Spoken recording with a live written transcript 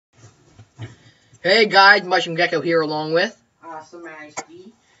Hey guys, Mushroom Gecko here along with. Awesome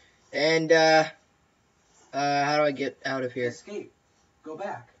Ashby. And how do I get out of here? Escape. Go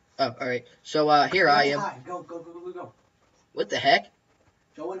back. Oh, alright. So here I am. Hide. Go. What the heck?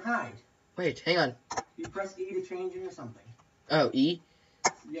 Go and hide. Wait, hang on. You press E to change into something. Oh, E?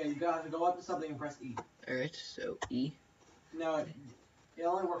 Yeah, you gotta go up to something and press E. Alright, so E. No, it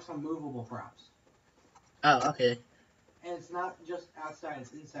only works on movable props. Oh, okay. And it's not just outside,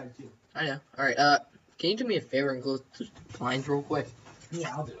 it's inside too. I know. Alright, can you do me a favor and close the blinds real quick?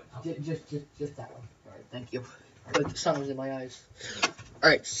 Yeah, I'll do it. Just that one. Alright, thank you. But the sun was in my eyes.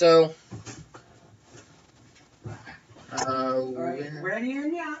 Alright, so Alright, ready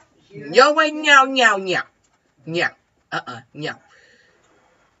or not? Yo, wait, no. No.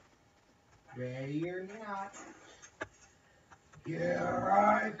 Ready or not? Here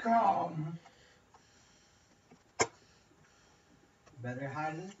I come. Better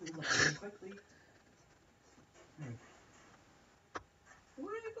hide in quickly.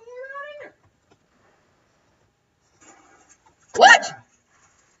 What is going on here? What?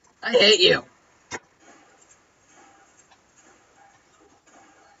 I hate you.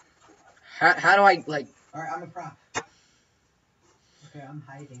 How do I, like... Alright, I'm a prop. Okay, I'm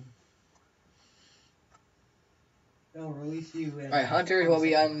hiding. They'll release you in... Alright, hunters will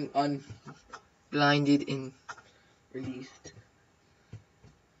be blinded and released.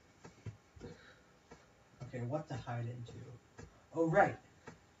 Okay, what to hide into? Oh, right.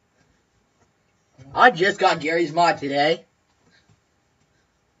 I just got Gary's mod today.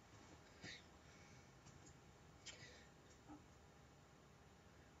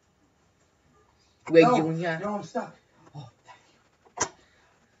 Wait, no, Junior. No, I'm stuck. Oh, thank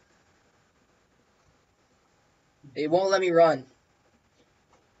you. It won't let me run.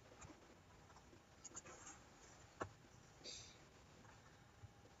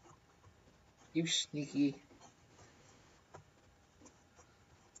 You sneaky.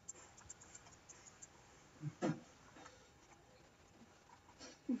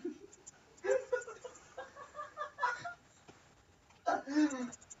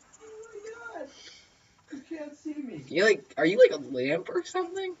 You can't see me. Are you like a lamp or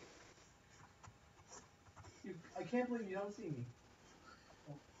something? I can't believe you don't see me.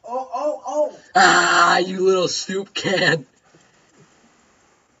 Oh! Ah, you little soup can.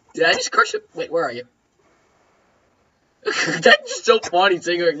 Did I just crush it? Wait, where are you? That's just so funny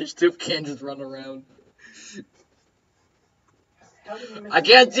seeing like your soup can just run around. I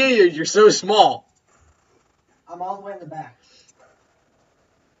can't see you, you're so small. I'm all the way in the back.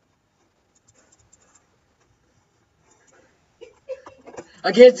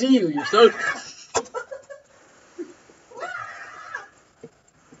 I can't see you, you're so...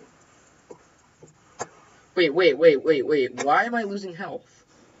 Wait. Why am I losing health?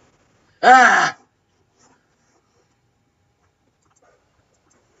 Ah!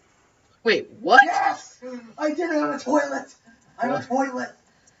 Wait, what? Yes! I did it on a toilet! I'm a toilet!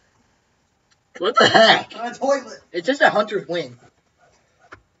 What the heck? I'm a toilet! It's just a hunter's win.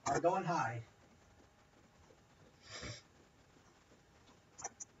 Alright, go and hide.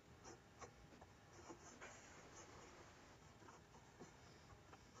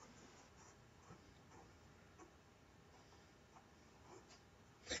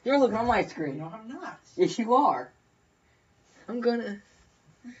 You're looking on my screen. No, I'm not. Yes, you are. I'm gonna...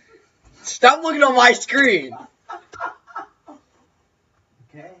 Stop looking on my screen!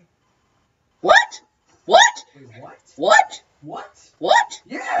 Okay. What? What? Wait, what? What? What? What?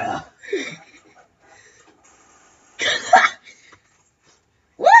 Yeah!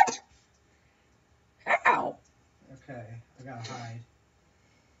 What? How? Okay, I gotta hide.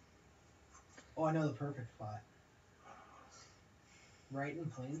 Oh, I know the perfect spot. Right in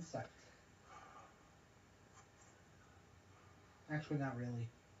plain sight. Actually, not really.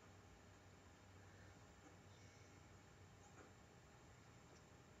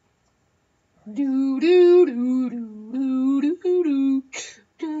 Do do do do do do do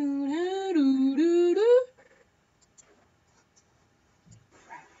do do do.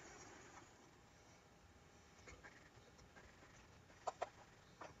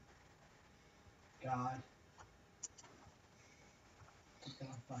 God. He's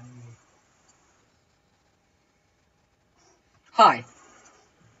gonna find me. Hi.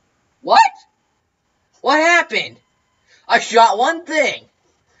 What? What happened? I shot one thing.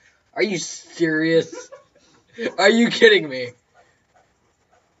 Are you serious? Are you kidding me?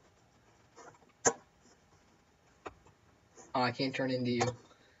 Oh, I can't turn into you.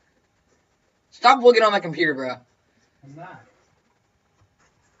 Stop looking on my computer, bro. I'm not.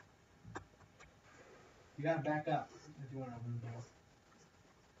 You gotta back up if you want to open the door.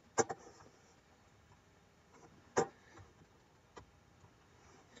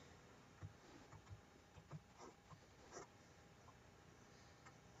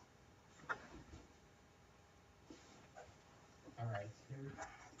 Alright, here.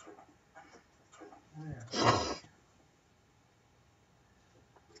 Where?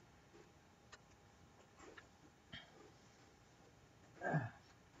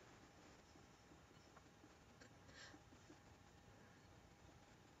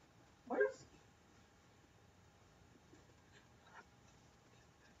 Where's...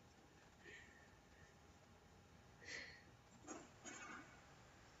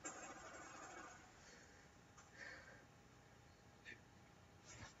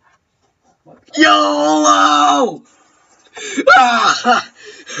 What the... YOLO!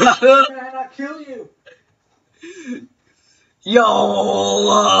 Can I not kill you?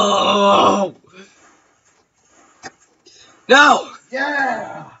 YOLO! No!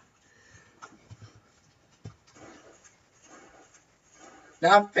 Yeah!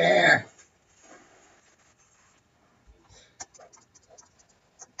 Not fair.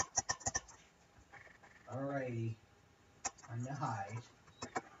 Alrighty. Time to hide.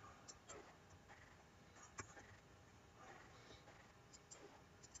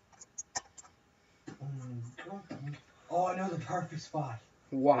 Oh, I know the perfect spot.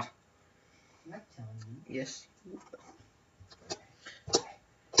 Why? I'm not telling you. Yes.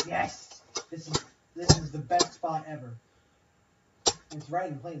 Yes! This is the best spot ever. It's right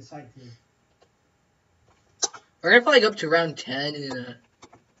in plain sight too. We're gonna probably go up to round 10 and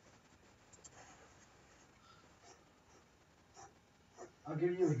I'll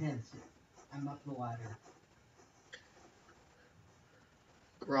give you a hint. I'm up the ladder.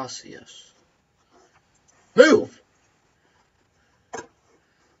 Gracias. Move!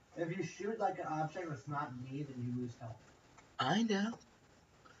 If you shoot like an object that's not me, then you lose health. I know.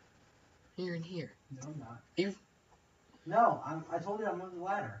 Here and here. No, I'm not. You. No, I told you I'm on the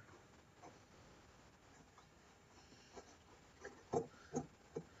ladder.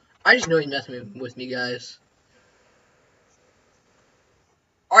 I just know he's messing with me, guys.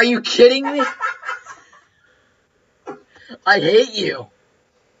 Are you kidding me? I hate you.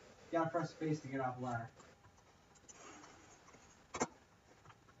 You gotta press space to get off the ladder.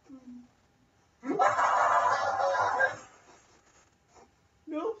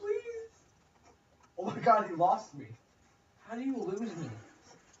 No, please. Oh my god, he lost me. How do you lose me?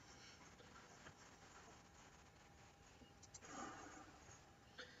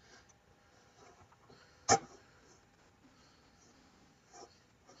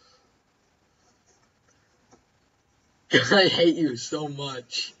 I hate you so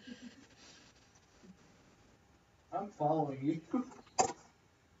much. I'm following you.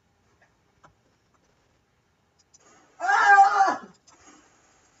 Ah!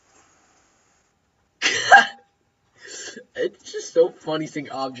 It's just so funny seeing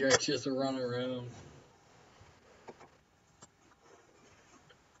objects just run around.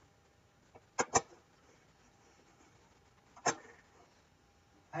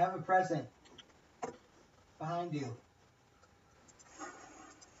 I have a present. Behind you.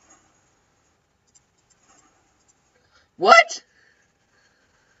 What?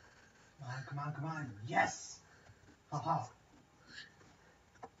 Come on, come on, come on. Yes! Haha.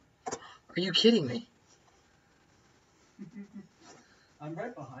 Are you kidding me? I'm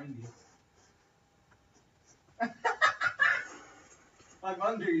right behind you. I'm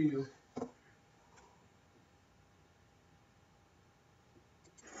under you.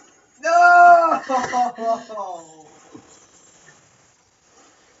 No!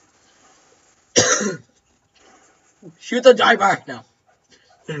 Shoot the diver now.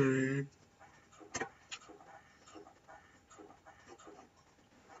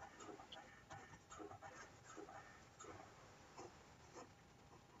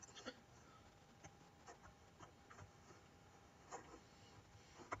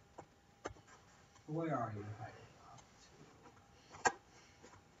 Where are you hiding?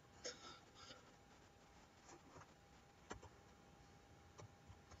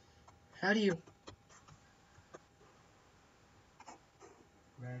 How do you?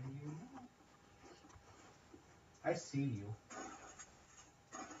 Where do you know? I see you.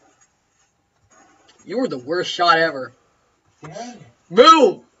 You were the worst shot ever. Dang it.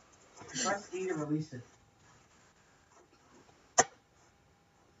 Move! Press E to release it.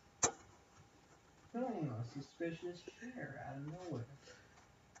 A suspicious chair out of nowhere.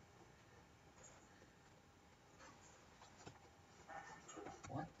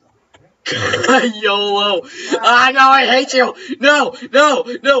 What the frick? YOLO! Ah, no, I hate you! No, no,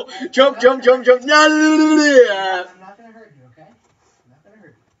 no! Jump, jump, jump, jump! No! I'm not gonna hurt you, okay? I'm not gonna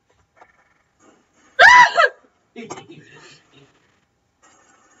hurt you.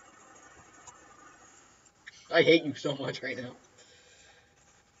 I hate you so much right now.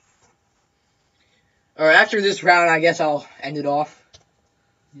 Alright, after this round, I guess I'll end it off.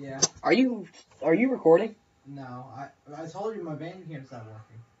 Yeah. Are you recording? No, I told you my Bandicam stopped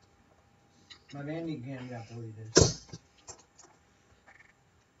working. My Bandicam got deleted.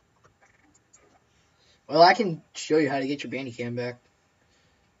 Well, I can show you how to get your Bandicam back.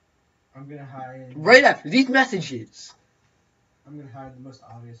 I'm gonna hide. Right after these messages. I'm gonna hide the most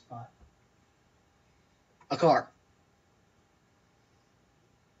obvious spot. A car.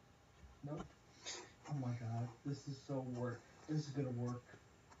 Nope. Oh my god, this is so work. This is gonna work.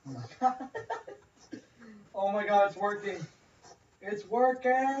 Oh my god. Oh my god, it's working. It's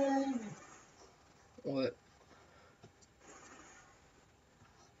working. What?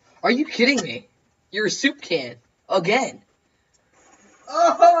 Are you kidding me? You're a soup can. Again.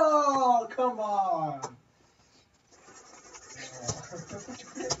 Oh, come on.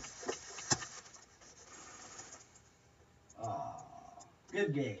 Oh,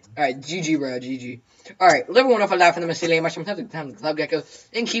 good game. Alright, GG, bro, GG. Alright, live one off a laugh in the messy much from time to time, Club Gecko,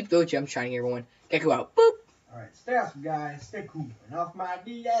 and keep those gems shining, everyone. Gecko out. Boop. Alright, stay awesome, guys. Stay cool. And off my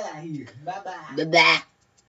D here. Bye bye. Bye-bye.